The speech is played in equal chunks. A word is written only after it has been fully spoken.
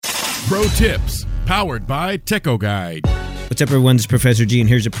Pro Tips, powered by Teco Guide. What's up, everyone? This is Professor G, and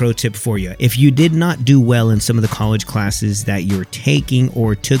here's a pro tip for you. If you did not do well in some of the college classes that you're taking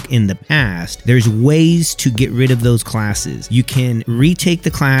or took in the past, there's ways to get rid of those classes. You can retake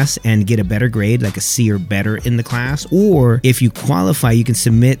the class and get a better grade, like a C or better in the class, or if you qualify, you can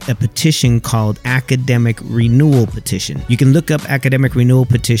submit a petition called Academic Renewal Petition. You can look up Academic Renewal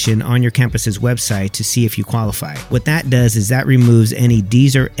Petition on your campus's website to see if you qualify. What that does is that removes any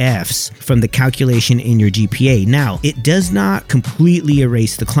D's or F's from the calculation in your GPA. Now, it does not completely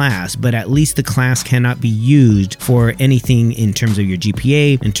erase the class, but at least the class cannot be used for anything in terms of your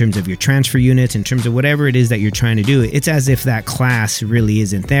GPA, in terms of your transfer units, in terms of whatever it is that you're trying to do. It's as if that class really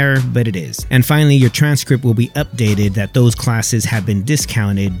isn't there, but it is. And finally, your transcript will be updated that those classes have been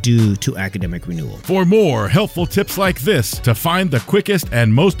discounted due to academic renewal. For more helpful tips like this to find the quickest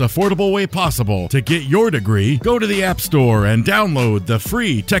and most affordable way possible to get your degree, go to the App Store and download the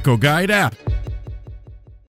free Teco Guide app.